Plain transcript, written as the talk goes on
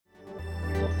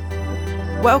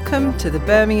Welcome to the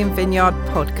Birmingham Vineyard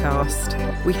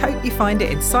podcast. We hope you find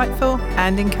it insightful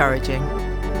and encouraging.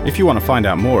 If you want to find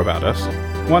out more about us,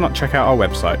 why not check out our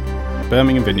website,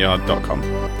 birminghamvineyard.com.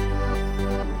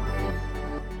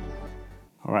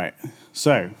 All right,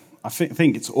 so I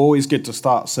think it's always good to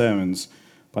start sermons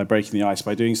by breaking the ice,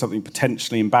 by doing something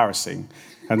potentially embarrassing.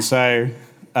 And so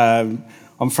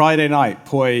on Friday night,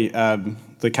 Poi,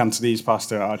 the Cantonese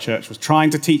pastor at our church, was trying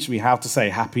to teach me how to say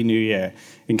Happy New Year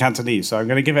in Cantonese, so I'm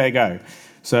going to give it a go.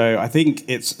 So I think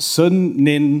it's Sun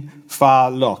Nin Fa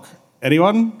Lok.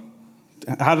 Anyone?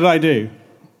 How did I do?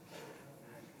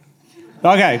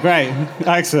 Okay, great,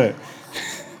 excellent.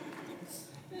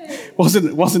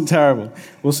 Wasn't terrible.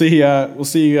 We'll see all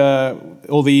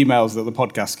the emails that the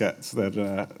podcast gets,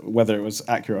 that whether it was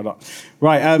accurate or not.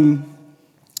 Right.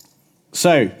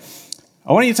 So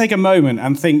I want you to take a moment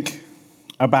and think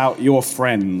about your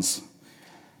friends.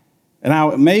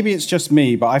 Now, maybe it's just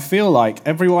me, but I feel like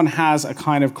everyone has a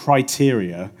kind of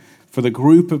criteria for the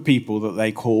group of people that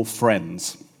they call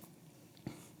friends.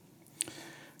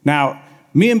 Now,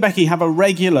 me and Becky have a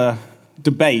regular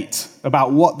debate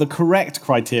about what the correct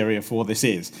criteria for this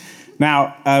is.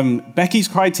 Now, Becky's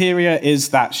criteria is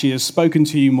that she has spoken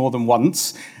to you more than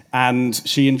once and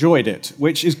she enjoyed it,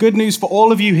 which is good news for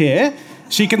all of you here.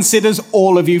 She considers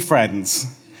all of you friends.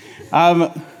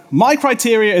 My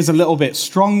criteria is a little bit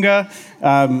stronger.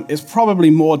 It's probably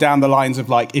more down the lines of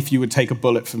like, if you would take a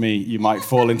bullet for me, you might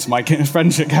fall into my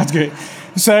friendship category.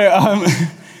 So,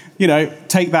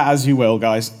 take that as you will,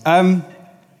 guys.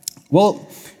 Well,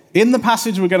 in the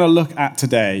passage we're going to look at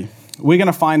today, we're going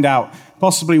to find out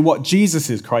possibly what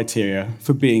Jesus' criteria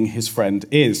for being his friend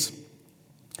is.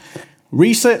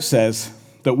 Research says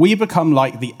that we become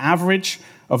like the average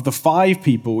of the 5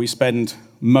 people we spend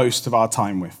most of our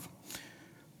time with.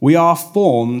 We are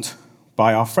formed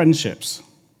by our friendships.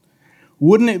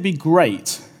 Wouldn't it be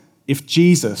great if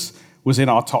Jesus was in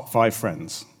our top 5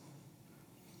 friends?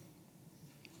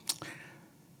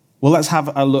 Well, let's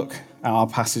have a look at our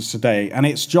passage today. And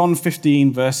it's John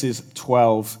 15, verses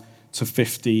 12 to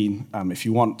 15, if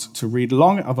you want to read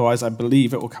along. Otherwise, I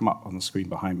believe it will come up on the screen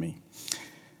behind me.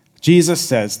 Jesus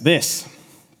says this,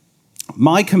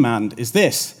 "My command is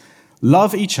this,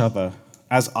 love each other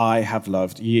as I have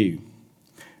loved you.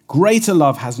 Greater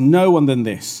love has no one than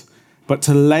this, but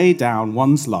to lay down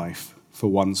one's life for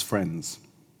one's friends.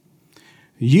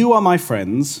 You are my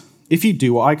friends if you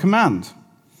do what I command.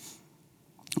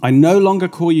 I no longer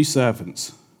call you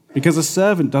servants, because a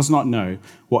servant does not know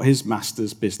what his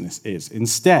master's business is.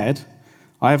 Instead,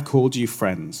 I have called you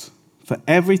friends, for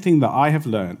everything that I have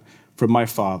learned from my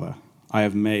Father, I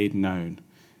have made known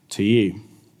to you."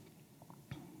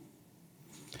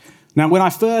 Now, when I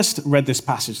first read this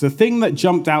passage, the thing that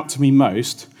jumped out to me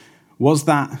most was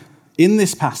that in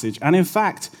this passage, and in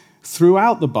fact,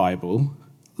 throughout the Bible,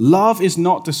 love is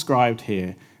not described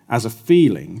here as a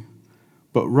feeling,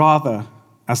 but rather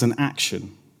as an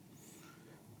action.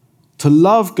 To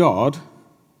love God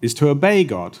is to obey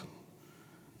God.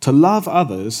 To love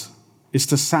others is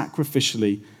to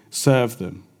sacrificially serve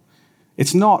them.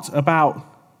 It's not about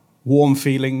warm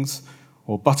feelings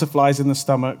or butterflies in the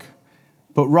stomach,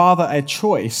 but rather a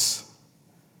choice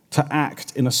to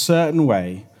act in a certain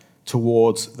way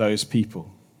towards those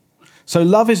people. So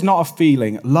love is not a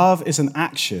feeling, love is an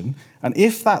action, and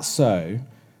if that's so,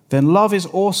 then love is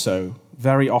also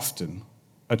very often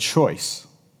a choice.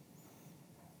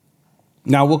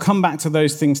 Now, we'll come back to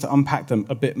those things to unpack them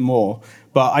a bit more,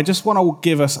 but I just want to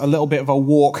give us a little bit of a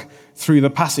walk through the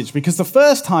passage, because the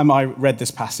first time I read this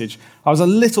passage, I was a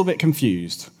little bit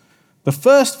confused. The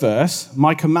first verse,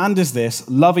 "My command is this,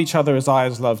 love each other as I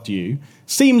have loved you,"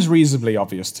 seems reasonably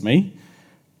obvious to me,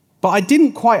 but I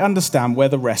didn't quite understand where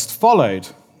the rest followed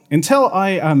until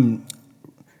I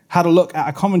had a look at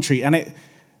a commentary, and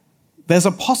there's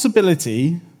a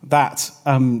possibility that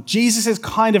Jesus is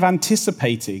kind of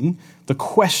anticipating the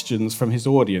questions from his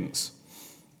audience.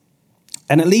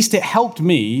 And at least it helped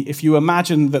me if you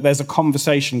imagine that there's a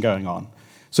conversation going on.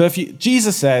 So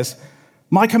Jesus says,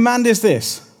 "My command is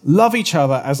this, love each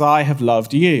other as I have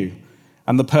loved you."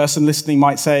 And the person listening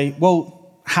might say,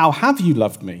 "Well, how have you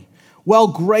loved me?" "Well,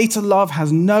 greater love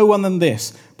has no one than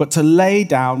this, but to lay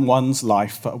down one's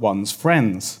life for one's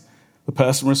friends." The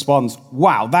person responds,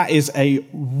 "Wow, that is a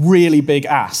really big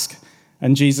ask."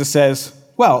 And Jesus says,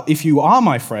 "Well, if you are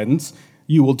my friends,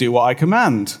 you will do what I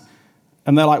command."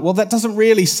 And they're like, "Well, that doesn't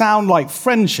really sound like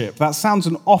friendship. That sounds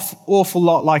an awful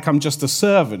lot like I'm just a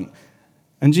servant."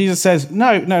 And Jesus says,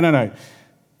 No.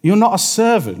 You're not a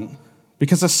servant,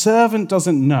 because a servant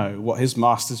doesn't know what his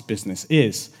master's business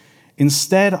is.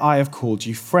 Instead, I have called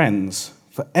you friends,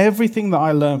 for everything that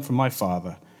I learned from my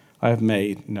Father, I have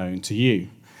made known to you.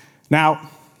 Now,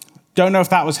 don't know if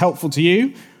that was helpful to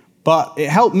you, but it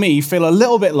helped me feel a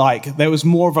little bit like there was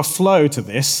more of a flow to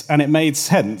this, and it made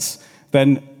sense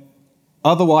than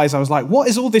otherwise. I was like, what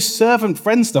is all this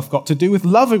servant-friend stuff got to do with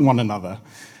loving one another?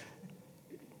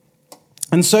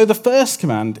 And so the first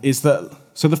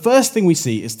thing we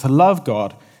see is to love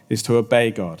God is to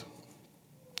obey God.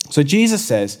 So Jesus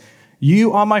says,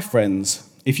 you are my friends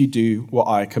if you do what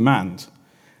I command.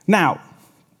 Now,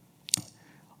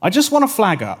 I just want to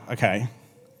flag up, okay?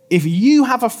 If you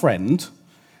have a friend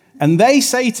and they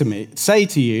say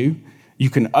to you, you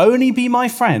can only be my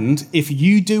friend if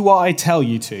you do what I tell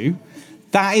you to,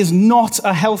 that is not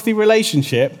a healthy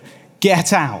relationship.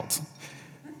 Get out.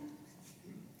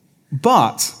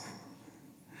 But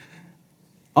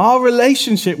our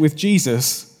relationship with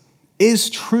Jesus is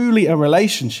truly a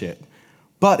relationship,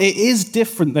 but it is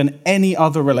different than any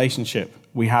other relationship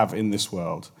we have in this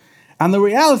world. And the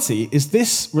reality is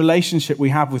this relationship we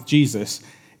have with Jesus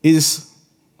is,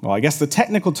 well, I guess the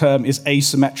technical term is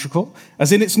asymmetrical,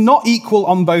 as in it's not equal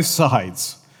on both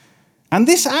sides. And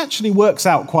this actually works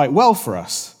out quite well for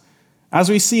us. As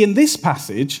we see in this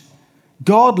passage,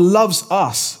 God loves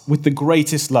us with the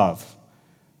greatest love.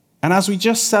 And as we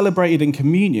just celebrated in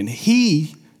communion,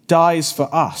 he dies for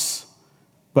us,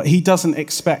 but he doesn't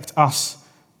expect us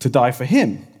to die for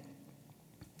him.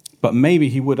 But maybe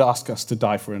he would ask us to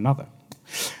die for another.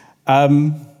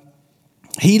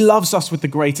 He loves us with the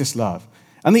greatest love.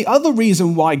 And the other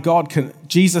reason why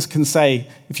Jesus can say,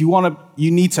 if you want to,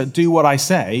 you need to do what I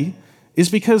say, is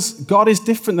because God is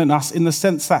different than us in the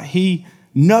sense that he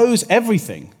knows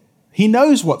everything. He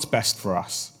knows what's best for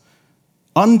us.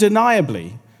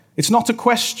 Undeniably. It's not a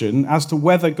question as to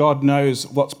whether God knows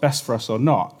what's best for us or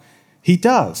not. He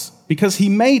does, because he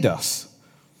made us.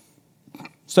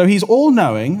 So he's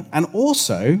all-knowing, and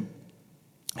also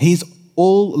he's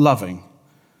all-loving.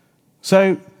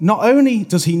 So not only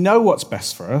does he know what's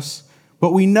best for us,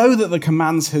 but we know that the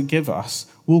commands he'll give us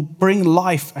will bring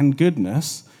life and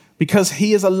goodness because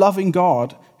he is a loving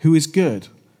God who is good.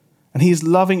 And he is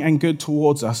loving and good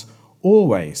towards us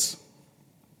always.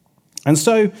 And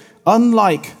so,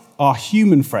 unlike our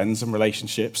human friends and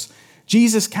relationships,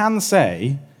 Jesus can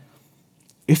say,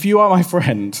 if you are my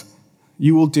friend,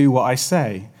 you will do what I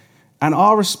say. And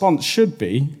our response should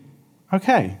be,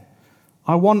 okay,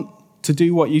 I want to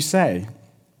do what you say.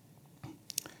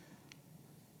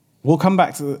 We'll come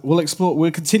back to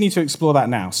we'll continue to explore that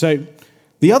now. So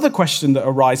the other question that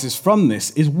arises from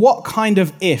this is, what kind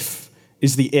of if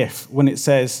is the if when it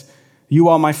says, you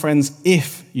are my friends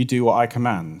if you do what I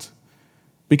command?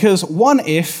 Because one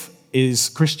if is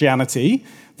Christianity,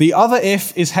 the other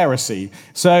if is heresy.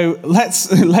 So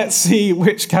let's see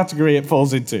which category it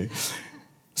falls into.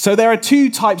 So there are two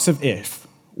types of if.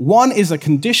 One is a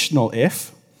conditional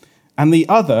if, and the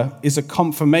other is a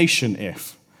confirmation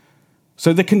if.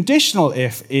 So the conditional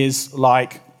if is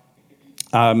like,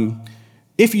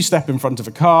 if you step in front of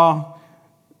a car,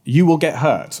 you will get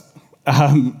hurt.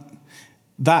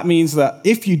 That means that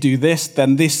if you do this,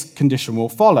 then this condition will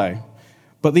follow.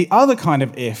 But the other kind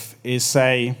of if is,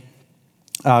 say,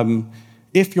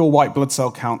 if your white blood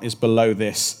cell count is below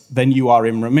this, then you are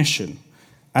in remission.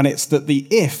 And it's that the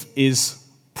if is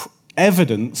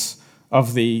evidence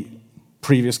of the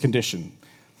previous condition.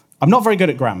 I'm not very good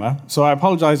at grammar, so I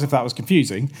apologize if that was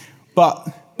confusing.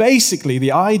 But basically,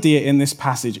 the idea in this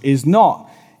passage is not,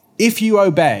 if you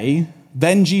obey,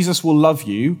 then Jesus will love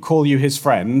you, call you his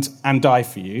friend, and die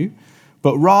for you.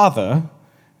 But rather,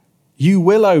 you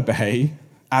will obey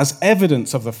as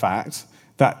evidence of the fact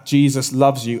that Jesus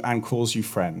loves you and calls you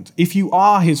friend. If you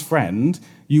are his friend,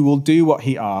 you will do what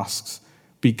he asks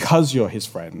because you're his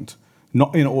friend,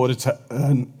 not in order to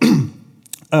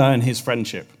earn his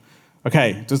friendship.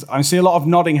 Okay, I see a lot of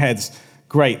nodding heads.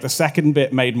 Great, the second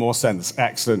bit made more sense.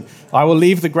 Excellent. I will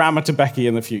leave the grammar to Becky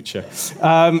in the future.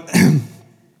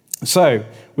 So,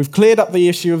 we've cleared up the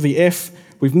issue of the if.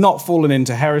 We've not fallen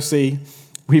into heresy.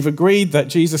 We've agreed that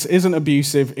Jesus isn't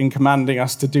abusive in commanding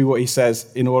us to do what he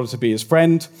says in order to be his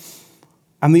friend.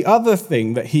 And the other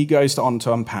thing that he goes on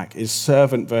to unpack is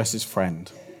servant versus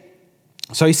friend.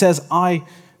 So he says, I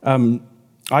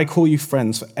call you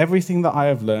friends, for everything that I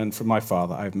have learned from my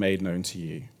Father I have made known to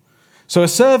you. So a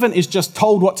servant is just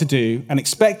told what to do and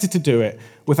expected to do it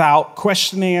without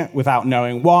questioning it, without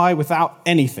knowing why, without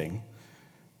anything.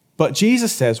 But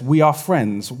Jesus says we are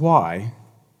friends. Why?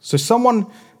 So someone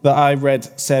that I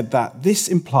read said that this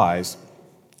implies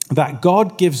that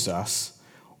God gives us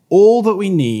all that we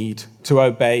need to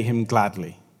obey him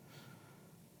gladly.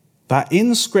 That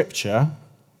in Scripture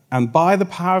and by the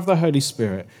power of the Holy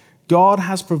Spirit, God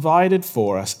has provided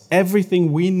for us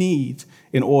everything we need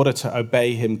in order to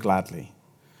obey him gladly.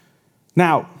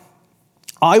 Now,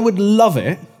 I would love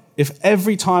it if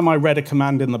every time I read a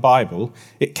command in the Bible,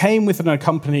 it came with an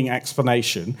accompanying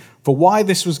explanation for why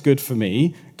this was good for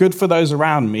me, good for those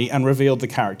around me, and revealed the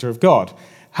character of God.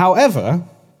 However,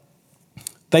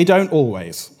 they don't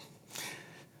always.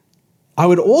 I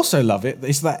would also love it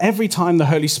is that every time the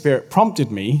Holy Spirit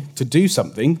prompted me to do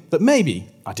something that maybe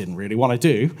I didn't really want to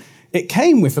do, it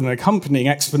came with an accompanying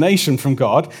explanation from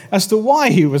God as to why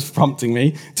he was prompting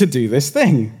me to do this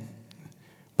thing.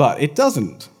 But it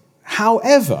doesn't.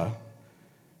 However,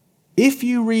 if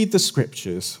you read the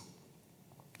scriptures,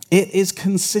 it is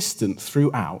consistent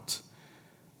throughout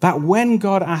that when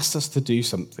God asks us to do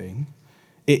something,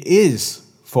 it is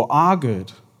for our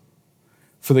good,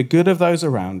 for the good of those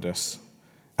around us,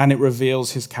 and it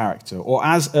reveals his character. Or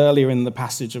as earlier in the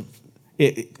passage,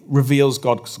 it reveals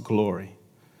God's glory.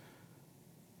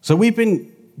 So we've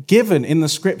been given in the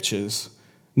scriptures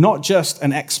not just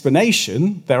an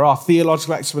explanation, there are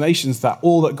theological explanations that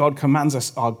all that God commands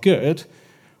us are good,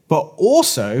 but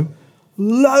also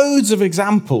loads of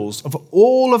examples of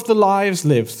all of the lives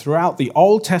lived throughout the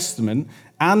Old Testament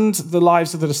and the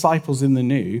lives of the disciples in the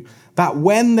New, that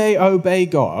when they obey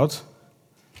God,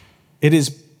 it is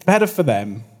better for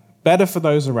them, better for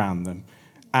those around them,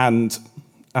 and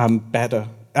better,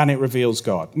 and it reveals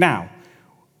God. Now,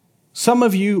 some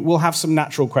of you will have some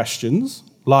natural questions,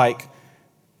 like,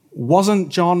 wasn't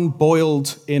John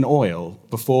boiled in oil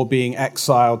before being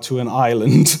exiled to an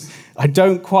island? I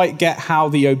don't quite get how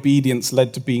the obedience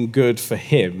led to being good for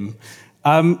him.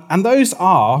 And those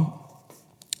are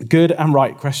good and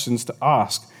right questions to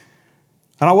ask.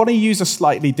 And I want to use a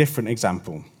slightly different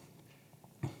example.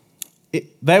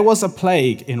 There was a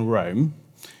plague in Rome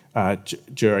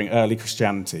during early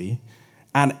Christianity,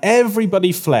 and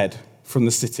everybody fled from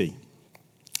the city,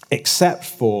 except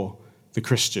for the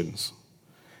Christians.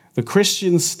 The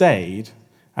Christians stayed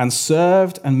and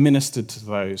served and ministered to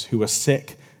those who were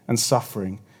sick and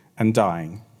suffering and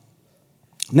dying.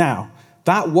 Now,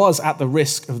 that was at the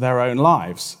risk of their own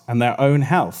lives and their own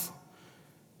health.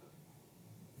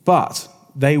 But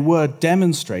they were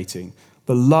demonstrating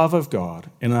the love of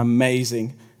God in an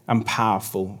amazing and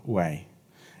powerful way.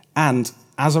 And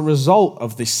as a result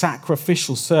of the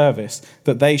sacrificial service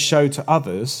that they showed to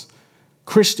others,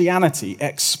 Christianity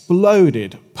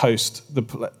exploded post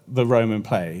the Roman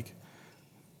plague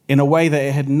in a way that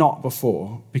it had not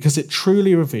before, because it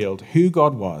truly revealed who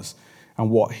God was and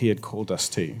what he had called us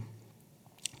to.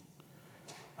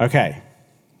 Okay,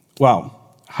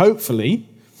 well, hopefully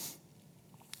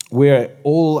we're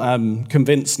all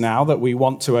convinced now that we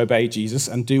want to obey Jesus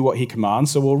and do what he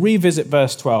commands. So we'll revisit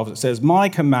verse 12. It says, "My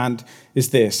command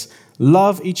is this,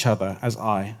 love each other as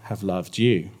I have loved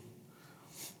you."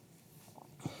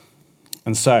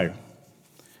 And so,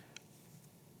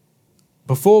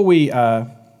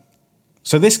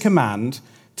 so this command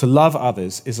to love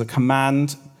others is a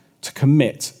command to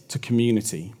commit to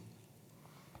community.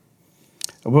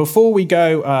 Before we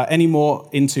go any more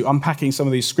into unpacking some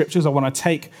of these scriptures, I want to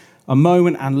take a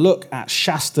moment and look at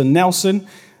Shasta Nelson,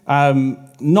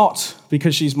 not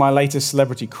because she's my latest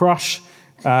celebrity crush,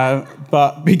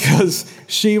 but because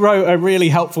she wrote a really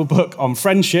helpful book on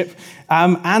friendship,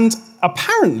 and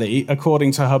apparently,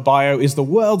 according to her bio, is the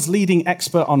world's leading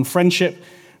expert on friendship.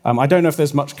 I don't know if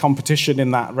there's much competition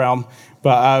in that realm,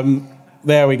 but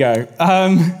there we go.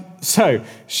 So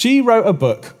she wrote a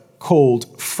book called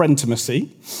Frientimacy,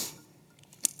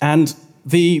 and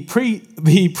the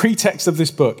pretext of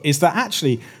this book is that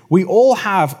actually we all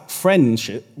have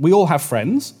friendship. We all have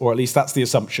friends, or at least that's the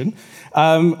assumption.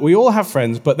 We all have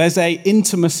friends, but there's an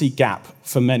intimacy gap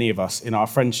for many of us in our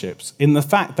friendships, in the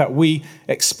fact that we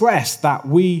express that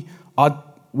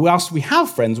whilst we have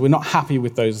friends, we're not happy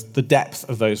with the depth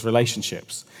of those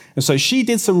relationships. And so she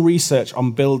did some research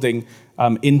on building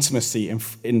intimacy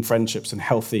in friendships and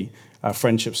healthy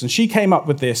friendships. And she came up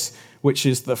with this, which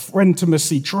is the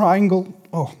Frientimacy triangle.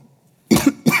 Oh,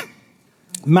 the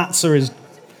maths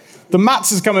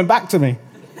is coming back to me.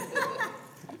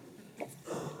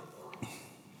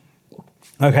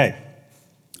 Okay.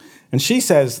 And she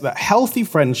says that healthy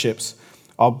friendships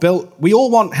are built, we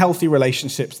all want healthy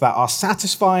relationships that are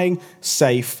satisfying,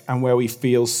 safe, and where we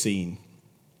feel seen.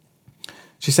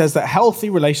 She says that healthy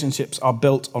relationships are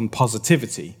built on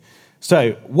positivity.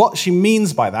 So what she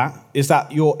means by that is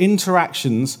that your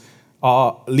interactions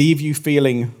leave you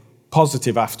feeling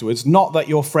positive afterwards, not that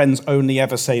your friends only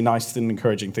ever say nice and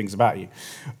encouraging things about you.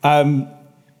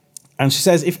 And she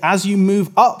says, if as you move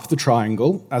up the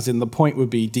triangle, as in the point would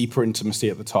be deeper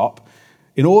intimacy at the top,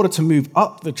 in order to move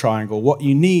up the triangle, what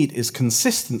you need is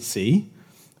consistency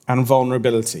and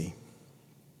vulnerability.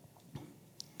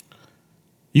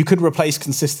 You could replace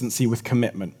consistency with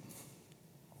commitment.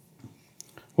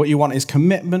 What you want is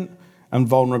commitment and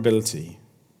vulnerability.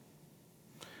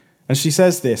 And she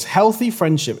says this: healthy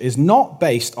friendship is not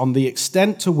based on the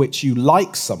extent to which you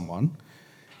like someone.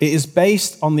 It is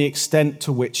based on the extent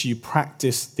to which you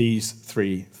practice these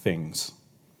three things.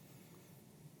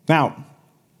 Now,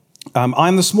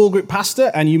 I'm the small group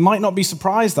pastor, and you might not be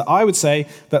surprised that I would say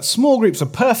that small groups are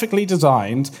perfectly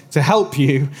designed to help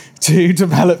you to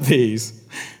develop these.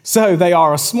 So they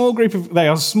are a small group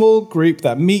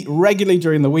that meet regularly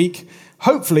during the week.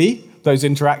 Hopefully, those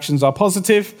interactions are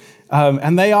positive,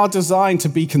 and they are designed to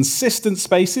be consistent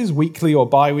spaces, weekly or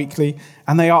bi-weekly,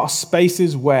 and they are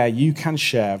spaces where you can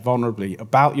share vulnerably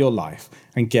about your life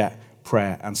and get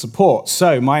prayer and support.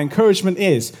 So my encouragement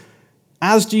is,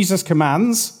 as Jesus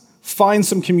commands, find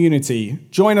some community,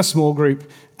 join a small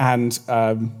group, and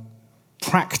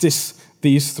practice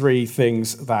these three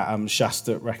things that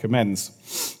Shasta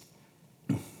recommends.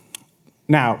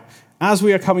 Now, as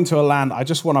we are coming to a land, I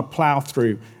just want to plow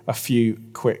through a few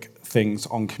quick things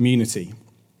on community.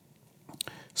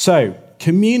 So,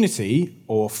 community,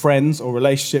 or friends, or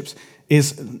relationships,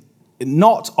 is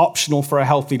not optional for a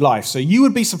healthy life. So you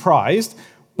would be surprised,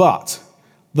 but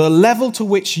the level to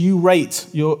which you rate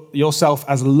yourself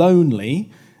as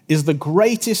lonely is the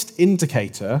greatest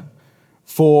indicator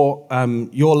for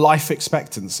your life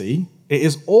expectancy. It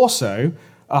is also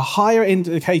a higher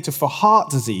indicator for heart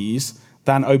disease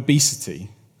than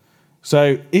obesity.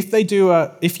 So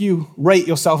if you rate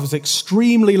yourself as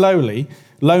extremely lonely,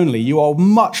 you are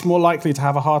much more likely to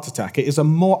have a heart attack. It is a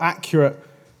more accurate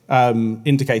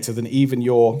indicator than even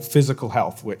your physical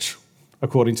health, which,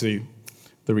 according to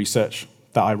the research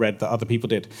that I read that other people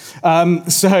did.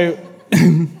 So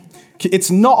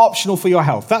it's not optional for your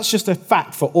health. That's just a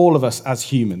fact for all of us as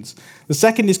humans. The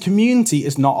second is community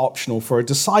is not optional for a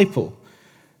disciple.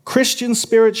 Christian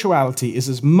spirituality is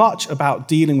as much about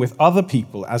dealing with other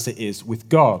people as it is with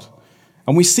God.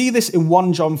 And we see this in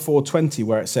 1 John 4:20,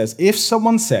 where it says, if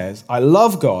someone says, I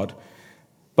love God,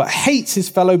 but hates his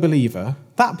fellow believer,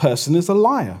 that person is a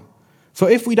liar. For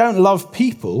if we don't love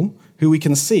people who we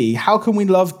can see, how can we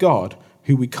love God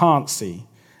who we can't see?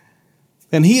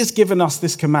 Then he has given us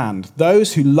this command: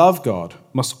 those who love God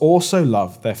must also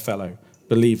love their fellow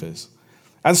believers.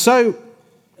 And so,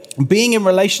 being in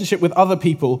relationship with other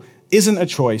people isn't a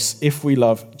choice if we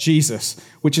love Jesus,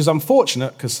 which is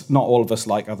unfortunate because not all of us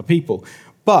like other people.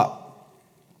 But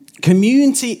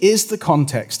community is the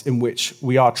context in which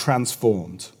we are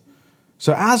transformed.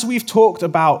 So as we've talked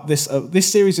about this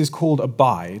series is called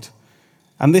Abide,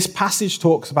 and this passage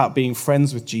talks about being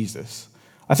friends with Jesus.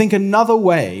 I think another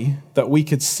way that we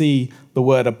could see the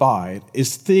word abide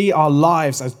is see our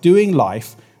lives as doing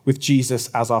life with Jesus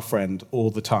as our friend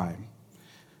all the time.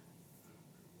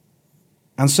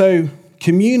 And so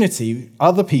community,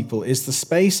 other people, is the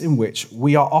space in which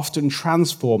we are often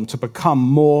transformed to become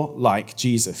more like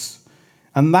Jesus.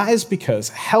 And that is because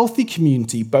healthy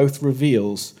community both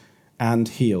reveals and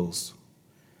heals.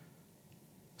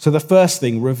 So the first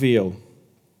thing, reveal.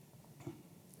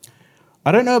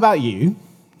 I don't know about you,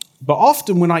 but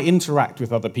often when I interact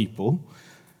with other people,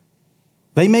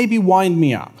 they maybe wind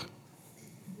me up.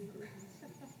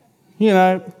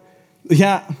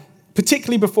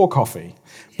 Particularly before coffee.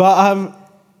 But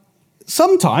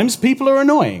sometimes people are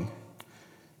annoying.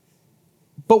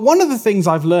 But one of the things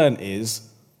I've learned is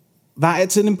that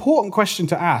it's an important question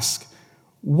to ask,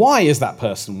 why is that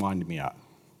person winding me up?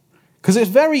 Because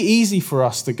it's very easy for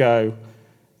us to go,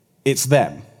 it's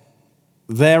them.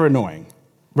 They're annoying.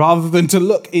 Rather than to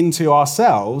look into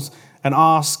ourselves and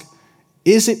ask,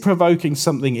 is it provoking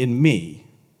something in me?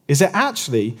 Is it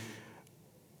actually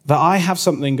that I have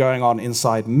something going on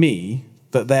inside me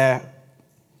that they're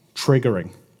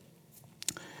triggering?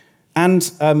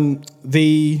 And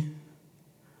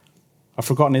I've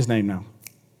forgotten his name now.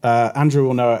 Andrew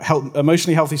will know it.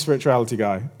 Emotionally healthy spirituality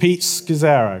guy, Pete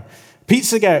Scazzero. Pete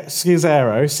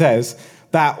Scazzero says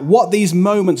that what these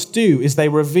moments do is they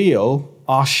reveal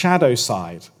our shadow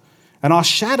side. And our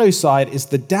shadow side is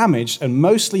the damaged and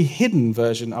mostly hidden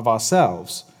version of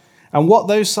ourselves. And what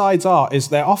those sides are is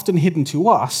they're often hidden to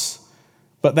us,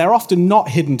 but they're often not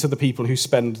hidden to the people who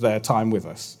spend their time with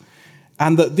us.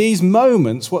 And that these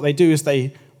moments, what they do is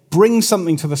they bring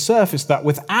something to the surface that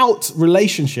without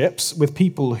relationships with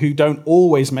people who don't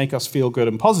always make us feel good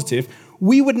and positive,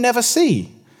 we would never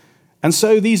see. And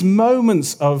so these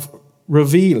moments of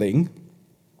revealing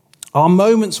are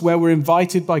moments where we're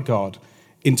invited by God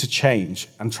into change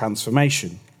and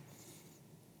transformation.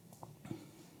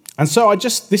 And so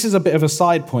this is a bit of a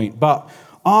side point, but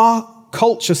our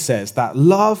culture says that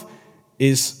love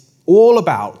is all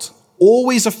about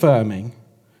always affirming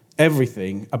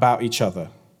everything about each other.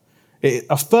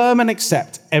 Affirm and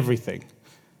accept everything.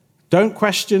 Don't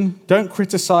question, don't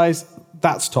criticize,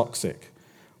 that's toxic.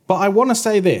 But I want to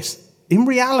say this, in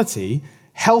reality,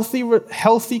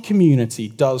 healthy community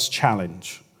does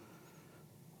challenge.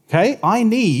 Okay? I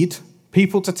need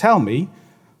people to tell me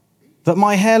that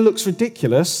my hair looks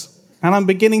ridiculous and I'm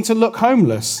beginning to look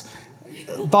homeless.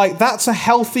 Like, that's a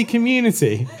healthy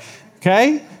community.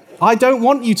 Okay? I don't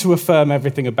want you to affirm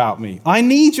everything about me. I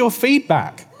need your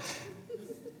feedback.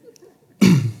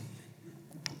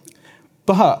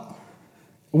 But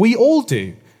we all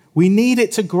do. We need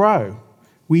it to grow.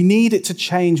 We need it to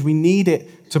change. We need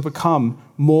it to become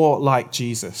more like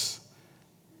Jesus.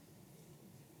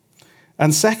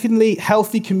 And secondly,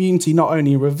 healthy community not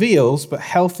only reveals, but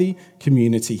healthy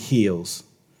community heals.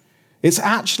 It's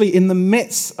actually in the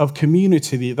midst of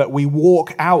community that we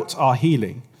walk out our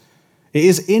healing. It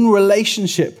is in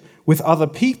relationship with other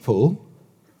people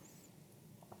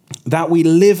that we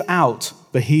live out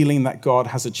the healing that God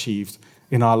has achieved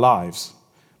in our lives.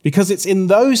 Because it's in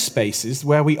those spaces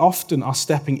where we often are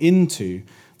stepping into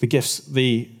the gifts,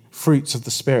 the fruits of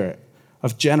the Spirit,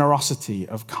 of generosity,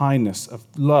 of kindness, of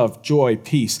love, joy,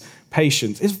 peace,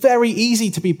 patience. It's very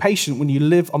easy to be patient when you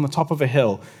live on the top of a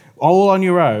hill, all on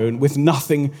your own, with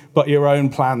nothing but your own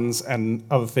plans and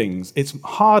other things. It's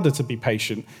harder to be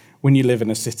patient when you live in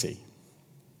a city.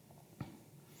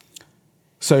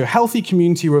 So healthy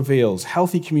community reveals,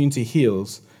 healthy community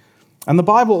heals. And the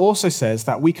Bible also says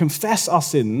that we confess our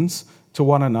sins to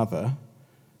one another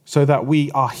so that we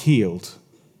are healed.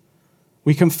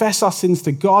 We confess our sins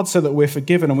to God so that we're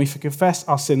forgiven, and we confess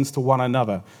our sins to one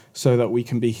another so that we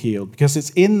can be healed. Because it's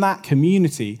in that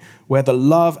community where the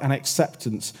love and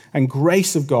acceptance and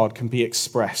grace of God can be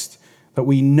expressed, that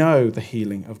we know the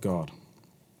healing of God.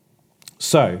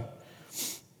 So,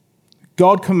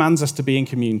 God commands us to be in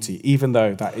community, even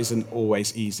though that isn't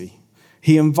always easy.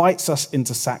 He invites us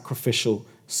into sacrificial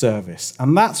service,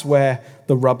 and that's where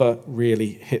the rubber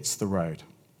really hits the road.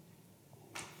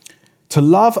 To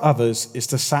love others is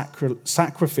to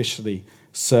sacrificially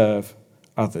serve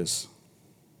others.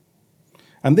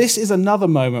 And this is another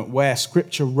moment where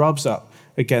Scripture rubs up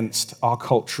against our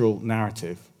cultural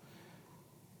narrative.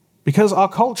 Because our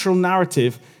cultural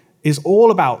narrative is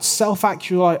all about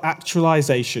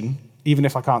self-actualization, even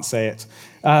if I can't say it,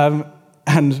 and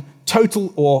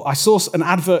I saw an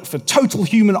advert for total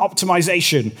human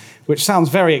optimization, which sounds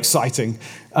very exciting.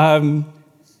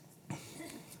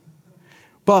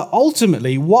 But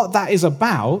ultimately, what that is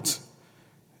about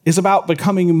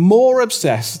becoming more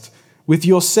obsessed with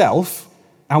yourself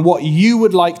and what you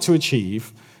would like to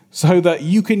achieve so that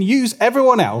you can use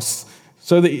everyone else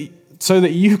so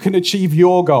that you can achieve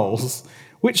your goals,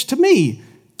 which to me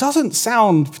doesn't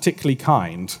sound particularly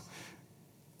kind.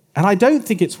 And I don't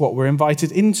think it's what we're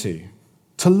invited into,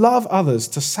 to love others,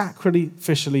 to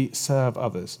sacrificially serve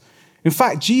others. In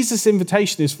fact, Jesus'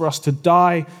 invitation is for us to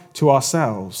die to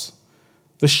ourselves.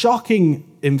 The shocking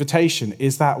invitation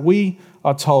is that we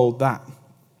are told that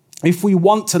if we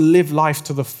want to live life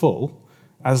to the full,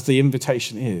 as the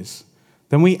invitation is,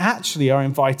 then we actually are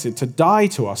invited to die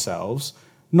to ourselves,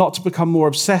 not to become more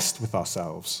obsessed with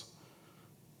ourselves.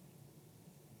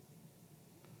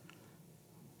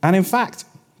 And in fact,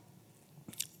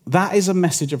 that is a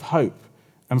message of hope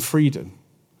and freedom.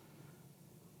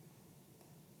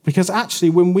 Because actually,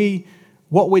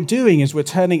 what we're doing is we're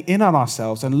turning in on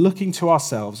ourselves and looking to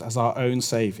ourselves as our own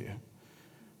savior.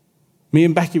 Me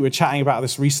and Becky were chatting about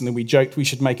this recently. We joked we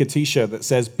should make a t-shirt that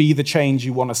says, "Be the change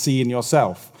you want to see in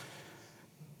yourself."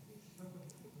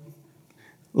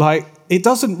 Like, it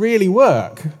doesn't really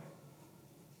work.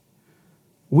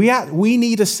 We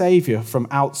need a savior from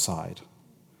outside.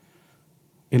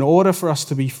 In order for us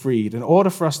to be freed, in order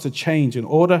for us to change, in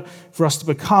order for us to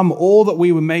become all that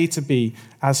we were made to be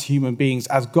as human beings,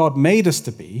 as God made us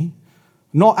to be,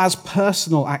 not as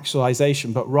personal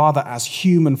actualization, but rather as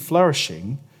human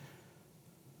flourishing,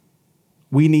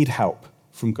 we need help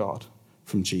from God,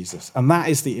 from Jesus. And that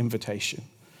is the invitation.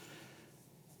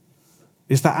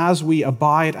 Is that as we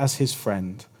abide as his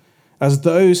friend, as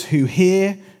those who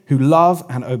hear, who love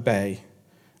and obey,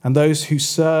 and those who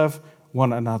serve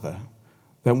one another,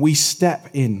 then we step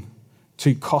in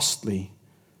to costly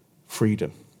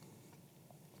freedom.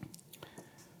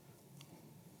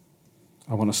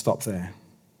 I want to stop there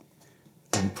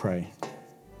and pray.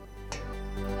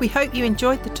 We hope you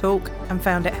enjoyed the talk and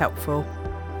found it helpful.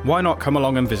 Why not come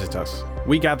along and visit us?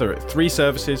 We gather at 3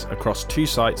 services across 2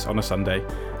 sites on a Sunday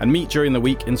and meet during the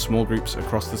week in small groups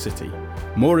across the city.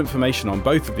 More information on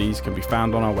both of these can be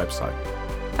found on our website.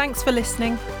 Thanks for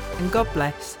listening, and God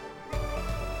bless.